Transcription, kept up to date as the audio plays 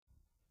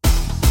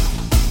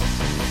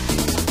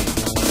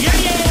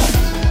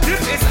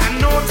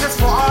protest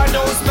for all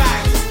those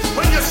bags.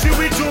 When you see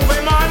we Juve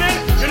morning,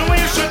 you know what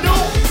you should do?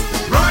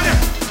 Run,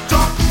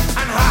 duck,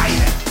 and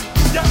hide.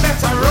 You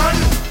better run,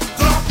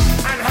 duck,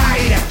 and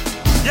hide.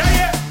 Yeah,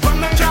 yeah, from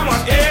the jam on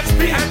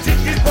HP and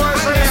take these boys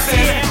on the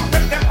scene.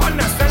 Make them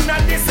understand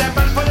that this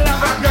heaven full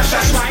of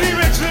aggression.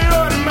 Spiritually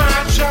road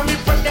march and we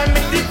put them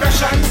in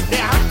depression.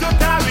 They have to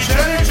carry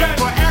children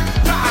for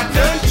extra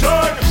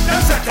attention.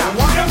 Them set that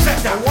one, them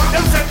set that one,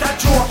 them set that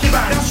joke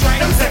man. That's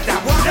right, them set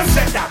that one, them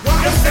set that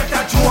one, them set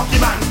that joke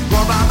man.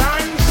 Rubber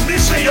man, me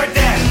say you're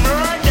dead,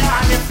 murder.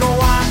 And if you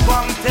want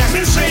come tell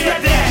me say you're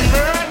dead,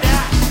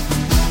 murder.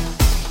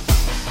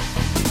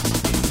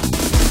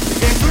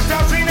 In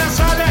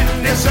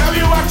 2007, they say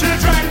we were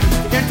children.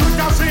 In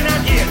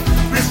 2008,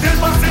 we still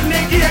busting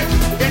the gate.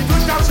 In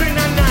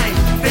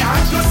 2009, they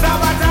had to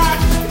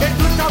sabotage. In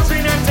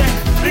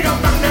 2010, we gon'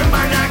 bang them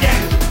man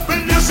again.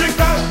 With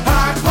musical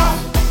hardcuff,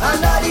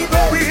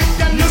 we hit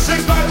them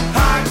musical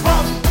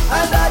hardcuff,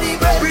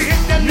 we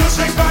hit them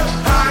musical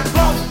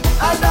hardcuff,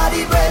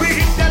 we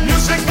hit them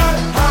musical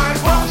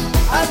hardcuff.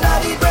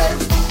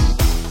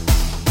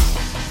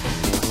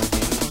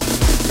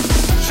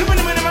 Shimmy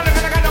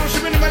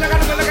man,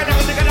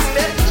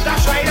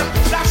 that's right,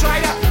 that's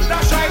right,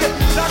 that's right,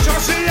 that's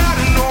right. See, I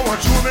don't know what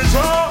you been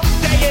told.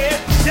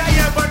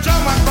 Yeah, but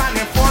you're my man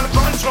in full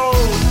control.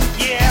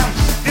 Yeah,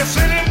 they're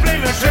sitting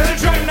playing the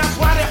children, that's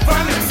why they're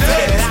fun and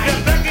say.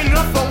 They're begging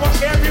us for work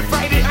every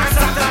Friday and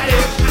Saturday.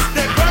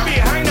 They go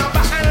behind our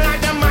back and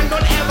like the man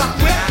don't ever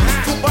quit.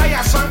 To buy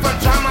a song for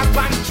drama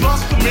band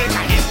just to make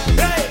a hit.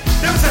 Hey,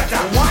 them set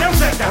that one, them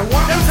set that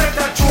one, them set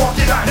that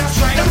jokey man. That's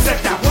right, them set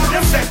that one,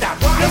 them set that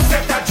one, them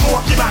set that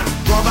jokey man.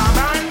 Rubber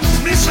man,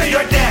 me say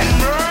you're dead,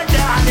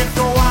 murder. And if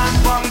you want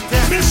come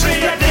tell me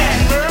say you're dead,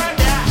 murder.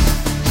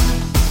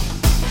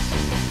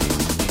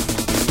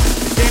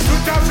 In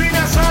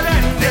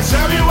 2007, they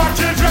say we were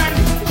children.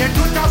 In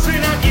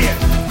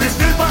 2008, we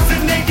still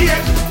busting the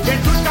gate. In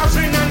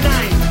 2009,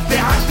 they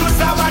had to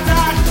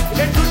sabotage.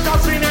 In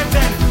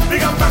 2010, we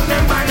gon' bang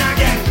them man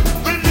again.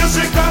 With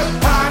musical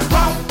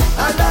hardcuff,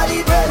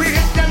 we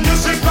hit them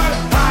musical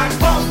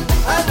hardcuff,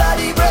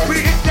 we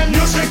hit them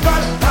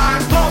musical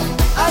hardcuff,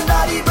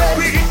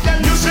 we hit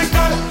them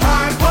musical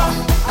hardcuff.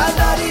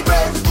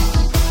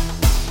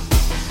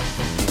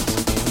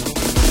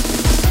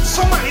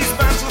 Some of these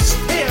bands will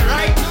stay,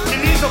 right? You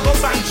need to go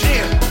back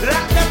jail.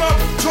 Lock them up,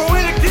 throw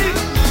in the key.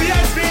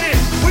 VIP,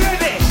 where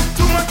they?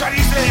 Too much of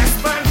these last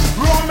man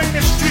roaming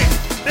the street.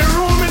 They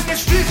roaming the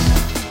street.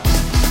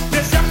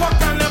 They say fuck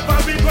on up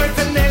and we going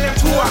to nail them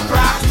to a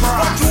cross.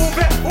 But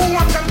Juve, who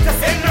want them to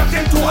say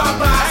nothing to a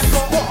boss?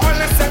 But all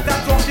the set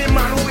that talking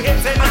man who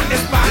hits it on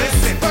this bar.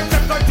 But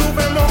check out Juve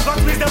more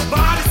cause we the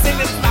baddest in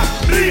this lab.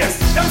 Please,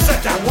 them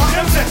set that one,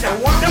 them set that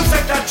one, them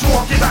set that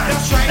jokey man.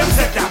 That's right, them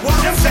set that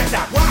one, them set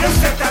that one, them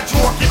set that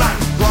jokey man.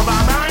 Rubber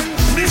man,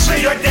 me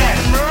say you're dead,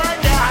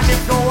 murder. And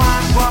if you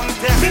want come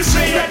tell me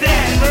say you're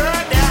dead,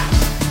 murder.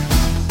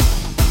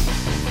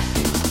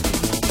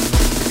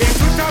 In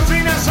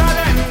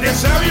 2007, they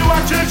say we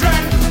were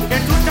children. In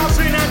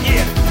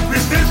 2008, we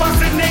still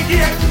busting the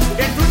gate.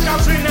 In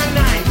 2009,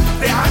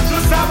 they had to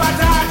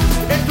sabotage.